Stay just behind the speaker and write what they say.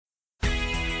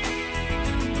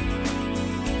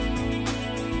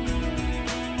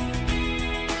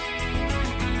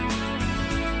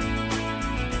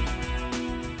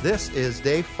This is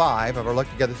day 5 of our look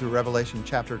together through Revelation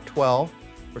chapter 12,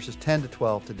 verses 10 to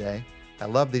 12 today. I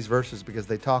love these verses because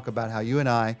they talk about how you and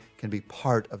I can be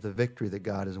part of the victory that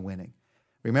God is winning.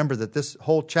 Remember that this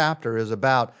whole chapter is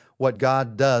about what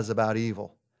God does about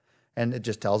evil. And it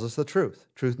just tells us the truth.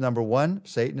 Truth number 1,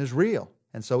 Satan is real.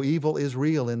 And so evil is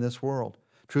real in this world.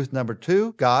 Truth number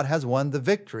 2, God has won the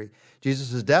victory.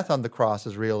 Jesus' death on the cross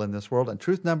is real in this world. And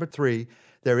truth number 3,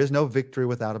 there is no victory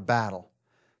without a battle.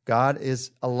 God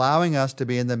is allowing us to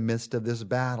be in the midst of this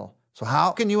battle. So how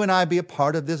can you and I be a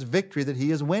part of this victory that He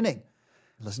is winning?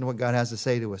 Listen to what God has to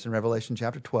say to us in Revelation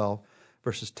chapter 12,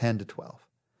 verses 10 to 12.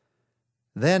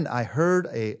 Then I heard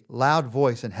a loud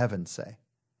voice in heaven say,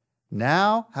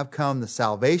 "Now have come the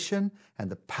salvation and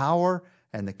the power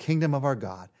and the kingdom of our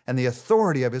God and the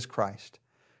authority of His Christ.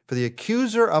 For the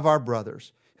accuser of our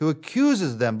brothers, who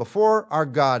accuses them before our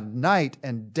God night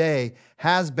and day,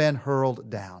 has been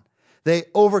hurled down. They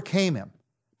overcame him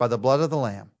by the blood of the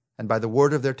Lamb and by the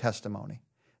word of their testimony.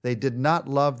 They did not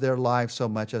love their lives so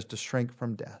much as to shrink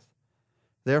from death.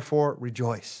 Therefore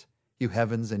rejoice, you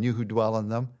heavens and you who dwell in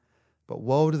them. But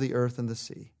woe to the earth and the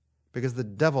sea, because the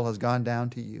devil has gone down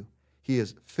to you. He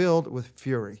is filled with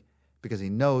fury, because he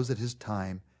knows that his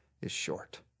time is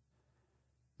short."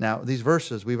 Now, these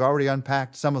verses, we've already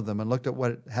unpacked some of them and looked at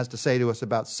what it has to say to us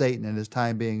about Satan and his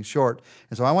time being short.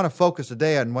 And so I want to focus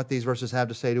today on what these verses have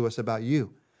to say to us about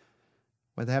you,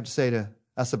 what they have to say to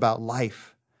us about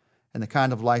life and the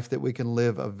kind of life that we can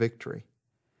live of victory.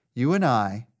 You and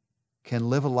I can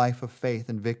live a life of faith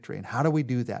and victory. And how do we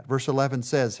do that? Verse 11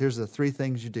 says, here's the 3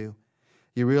 things you do.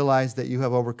 You realize that you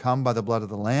have overcome by the blood of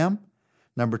the Lamb.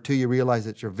 Number 2, you realize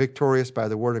that you're victorious by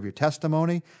the word of your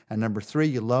testimony. And number 3,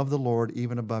 you love the Lord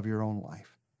even above your own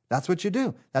life. That's what you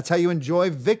do. That's how you enjoy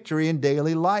victory in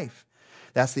daily life.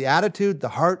 That's the attitude, the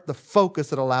heart, the focus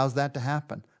that allows that to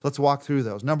happen. Let's walk through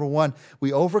those. Number 1,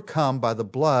 we overcome by the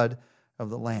blood of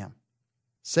the Lamb.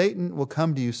 Satan will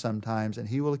come to you sometimes and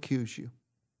he will accuse you.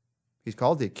 He's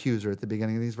called the accuser at the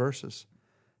beginning of these verses.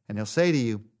 And he'll say to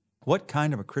you, what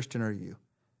kind of a Christian are you?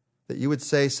 That you would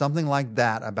say something like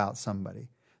that about somebody,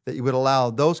 that you would allow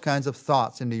those kinds of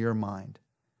thoughts into your mind.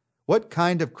 What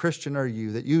kind of Christian are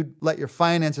you that you let your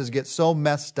finances get so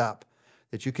messed up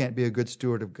that you can't be a good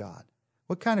steward of God?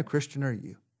 What kind of Christian are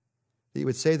you that you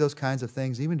would say those kinds of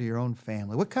things even to your own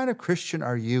family? What kind of Christian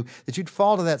are you that you'd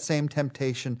fall to that same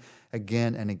temptation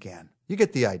again and again? You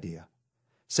get the idea.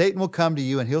 Satan will come to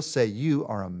you and he'll say, you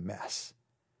are a mess.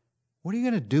 What are you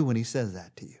going to do when he says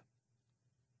that to you?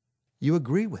 You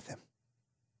agree with him.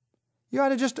 You ought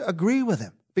to just agree with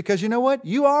him because you know what?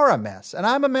 You are a mess and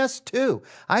I'm a mess too.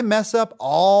 I mess up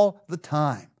all the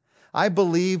time. I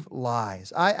believe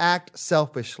lies. I act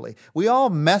selfishly. We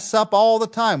all mess up all the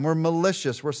time. We're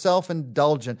malicious. We're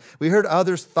self-indulgent. We hurt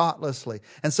others thoughtlessly.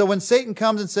 And so when Satan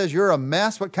comes and says, you're a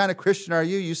mess, what kind of Christian are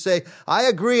you? You say, I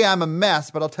agree I'm a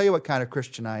mess, but I'll tell you what kind of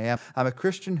Christian I am. I'm a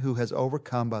Christian who has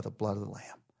overcome by the blood of the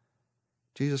Lamb.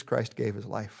 Jesus Christ gave his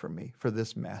life for me, for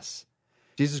this mess.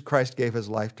 Jesus Christ gave his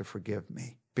life to forgive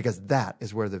me because that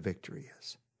is where the victory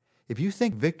is. If you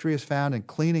think victory is found in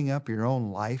cleaning up your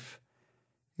own life,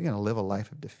 you're going to live a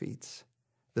life of defeats.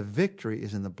 The victory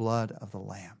is in the blood of the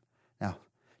Lamb. Now,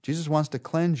 Jesus wants to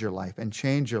cleanse your life and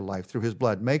change your life through his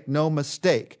blood. Make no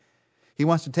mistake. He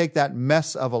wants to take that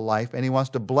mess of a life and he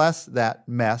wants to bless that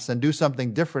mess and do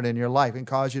something different in your life and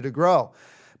cause you to grow.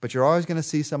 But you're always going to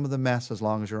see some of the mess as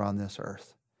long as you're on this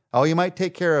earth. Oh, you might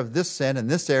take care of this sin in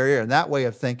this area and that way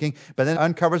of thinking, but then it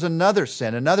uncovers another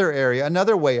sin, another area,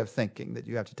 another way of thinking that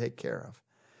you have to take care of.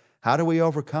 How do we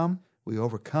overcome? We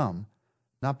overcome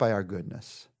not by our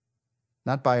goodness,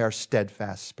 not by our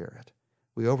steadfast spirit.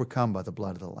 We overcome by the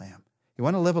blood of the Lamb. You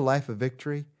want to live a life of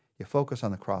victory? You focus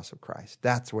on the cross of Christ.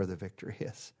 That's where the victory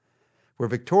is. We're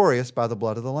victorious by the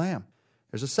blood of the Lamb.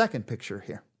 There's a second picture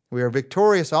here. We are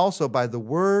victorious also by the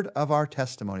word of our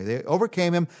testimony. They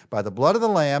overcame him by the blood of the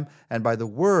Lamb and by the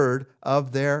word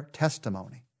of their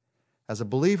testimony. As a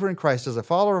believer in Christ, as a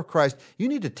follower of Christ, you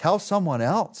need to tell someone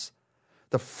else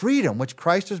the freedom which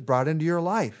Christ has brought into your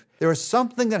life. There is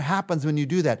something that happens when you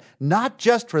do that, not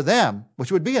just for them,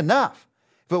 which would be enough.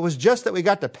 If it was just that we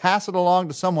got to pass it along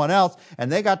to someone else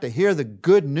and they got to hear the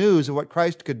good news of what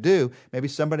Christ could do, maybe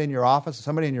somebody in your office,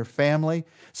 somebody in your family,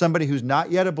 somebody who's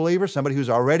not yet a believer, somebody who's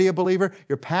already a believer,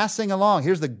 you're passing along.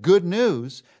 Here's the good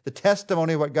news, the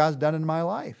testimony of what God's done in my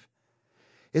life.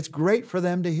 It's great for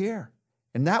them to hear,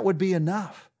 and that would be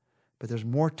enough. But there's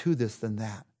more to this than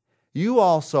that. You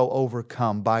also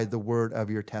overcome by the word of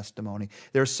your testimony.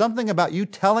 There's something about you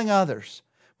telling others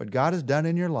what God has done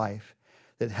in your life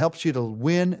that helps you to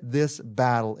win this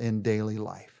battle in daily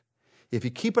life. If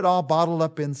you keep it all bottled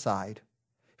up inside,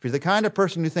 If you're the kind of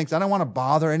person who thinks, I don't want to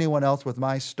bother anyone else with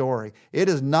my story, it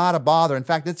is not a bother. In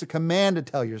fact, it's a command to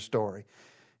tell your story.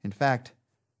 In fact,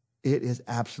 it is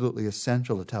absolutely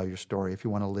essential to tell your story if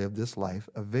you want to live this life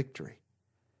of victory.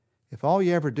 If all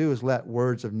you ever do is let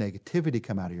words of negativity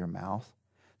come out of your mouth,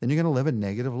 then you're going to live a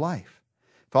negative life.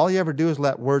 If all you ever do is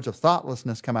let words of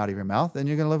thoughtlessness come out of your mouth, then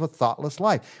you're going to live a thoughtless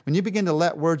life. When you begin to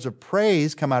let words of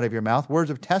praise come out of your mouth, words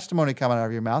of testimony come out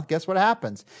of your mouth, guess what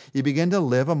happens? You begin to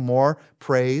live a more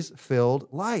praise-filled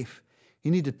life.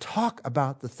 You need to talk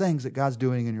about the things that God's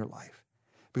doing in your life,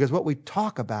 because what we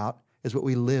talk about is what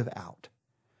we live out.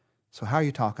 So how are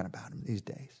you talking about Him these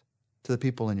days to the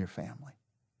people in your family?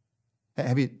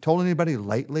 Have you told anybody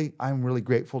lately, I'm really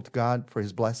grateful to God for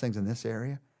His blessings in this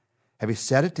area? Have you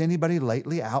said it to anybody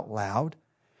lately out loud?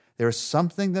 There is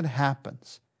something that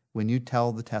happens when you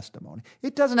tell the testimony.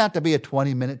 It doesn't have to be a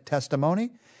 20-minute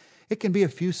testimony. It can be a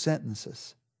few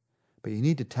sentences. But you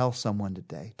need to tell someone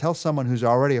today. Tell someone who's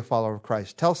already a follower of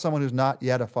Christ. Tell someone who's not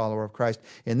yet a follower of Christ.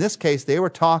 In this case, they were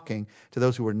talking to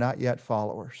those who were not yet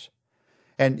followers.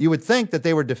 And you would think that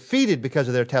they were defeated because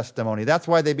of their testimony. That's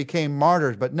why they became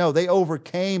martyrs. But no, they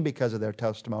overcame because of their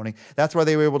testimony. That's why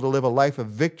they were able to live a life of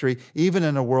victory, even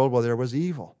in a world where there was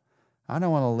evil. I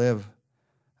don't want to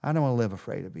live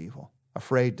afraid of evil,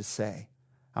 afraid to say.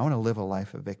 I want to live a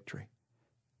life of victory.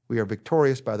 We are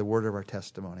victorious by the word of our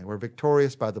testimony. We're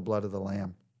victorious by the blood of the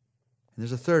Lamb. And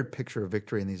there's a third picture of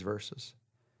victory in these verses.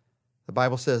 The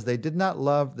Bible says, they did not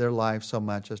love their lives so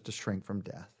much as to shrink from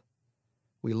death.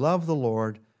 We love the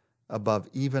Lord above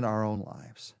even our own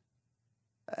lives.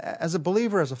 As a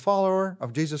believer, as a follower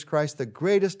of Jesus Christ, the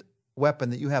greatest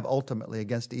weapon that you have ultimately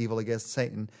against evil, against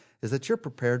Satan, is that you're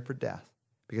prepared for death.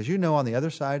 Because you know on the other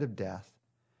side of death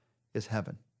is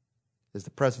heaven, is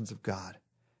the presence of God,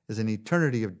 is an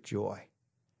eternity of joy.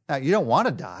 Now, you don't want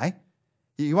to die.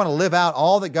 You want to live out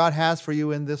all that God has for you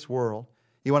in this world.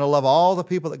 You want to love all the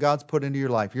people that God's put into your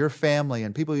life, your family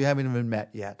and people you haven't even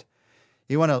met yet.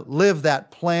 You want to live that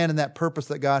plan and that purpose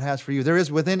that God has for you. There is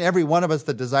within every one of us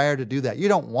the desire to do that. You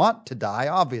don't want to die,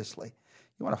 obviously.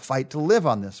 You want to fight to live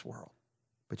on this world.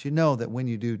 But you know that when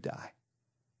you do die,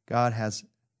 God has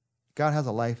a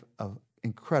life of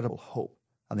incredible hope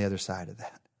on the other side of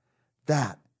that.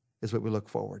 That is what we look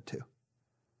forward to.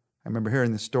 I remember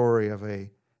hearing the story of a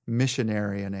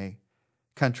missionary in a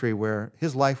country where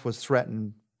his life was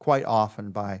threatened quite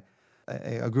often by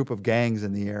a group of gangs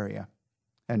in the area.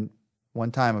 And one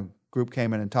time a group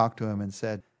came in and talked to him and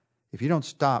said, if you don't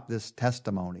stop this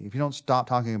testimony, if you don't stop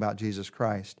talking about Jesus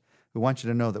Christ, we want you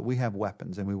to know that we have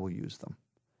weapons and we will use them.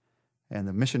 And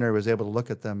the missionary was able to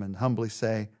look at them and humbly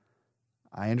say,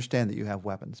 I understand that you have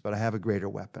weapons, but I have a greater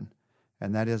weapon.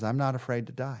 And that is, I'm not afraid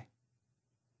to die.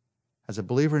 As a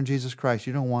believer in Jesus Christ,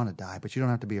 you don't want to die, but you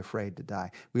don't have to be afraid to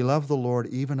die. We love the Lord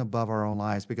even above our own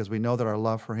lives because we know that our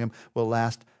love for Him will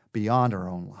last beyond our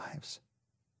own lives.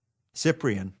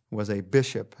 Cyprian was a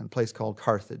bishop in a place called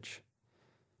Carthage,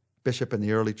 bishop in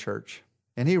the early church.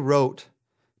 And he wrote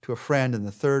to a friend in the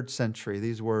 3rd century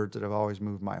these words that have always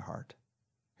moved my heart.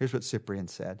 Here's what Cyprian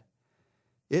said.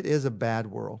 It is a bad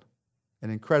world, an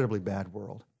incredibly bad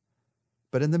world.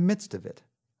 But in the midst of it,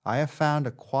 I have found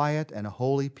a quiet and a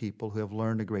holy people who have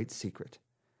learned a great secret.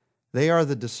 They are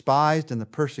the despised and the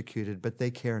persecuted, but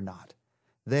they care not.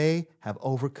 They have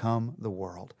overcome the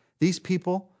world. These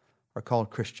people are called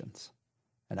Christians,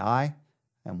 and I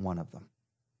am one of them.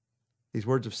 These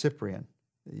words of Cyprian,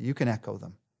 you can echo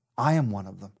them. I am one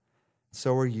of them.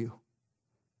 So are you.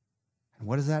 And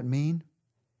what does that mean?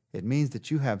 It means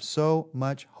that you have so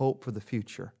much hope for the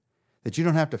future that you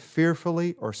don't have to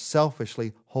fearfully or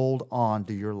selfishly hold on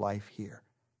to your life here.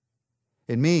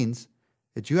 It means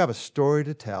that you have a story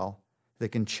to tell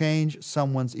that can change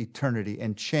someone's eternity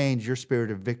and change your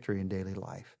spirit of victory in daily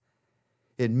life.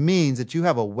 It means that you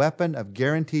have a weapon of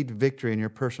guaranteed victory in your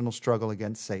personal struggle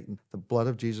against Satan, the blood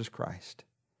of Jesus Christ.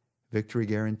 Victory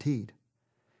guaranteed.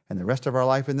 And the rest of our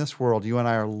life in this world, you and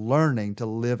I are learning to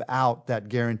live out that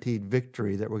guaranteed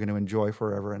victory that we're going to enjoy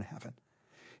forever in heaven.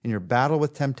 In your battle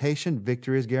with temptation,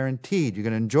 victory is guaranteed. You're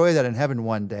going to enjoy that in heaven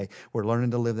one day. We're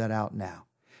learning to live that out now.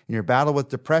 In your battle with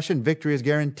depression, victory is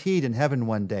guaranteed in heaven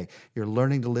one day. You're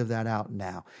learning to live that out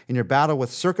now. In your battle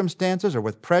with circumstances or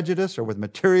with prejudice or with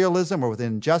materialism or with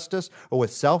injustice or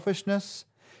with selfishness,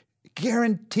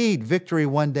 guaranteed victory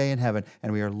one day in heaven.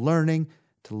 And we are learning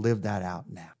to live that out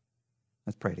now.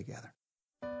 Let's pray together.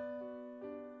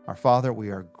 Our Father, we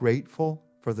are grateful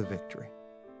for the victory.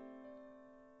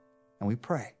 And we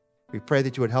pray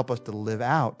that you would help us to live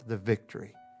out the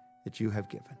victory that you have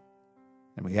given.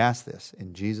 And we ask this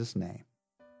in Jesus' name.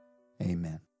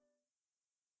 Amen.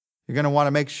 You're going to want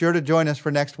to make sure to join us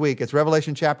for next week. It's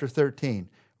Revelation chapter 13.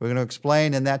 We're going to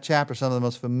explain in that chapter some of the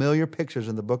most familiar pictures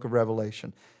in the book of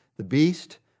Revelation. The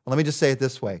beast, well, let me just say it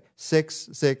this way,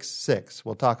 666.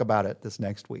 We'll talk about it this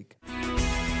next week.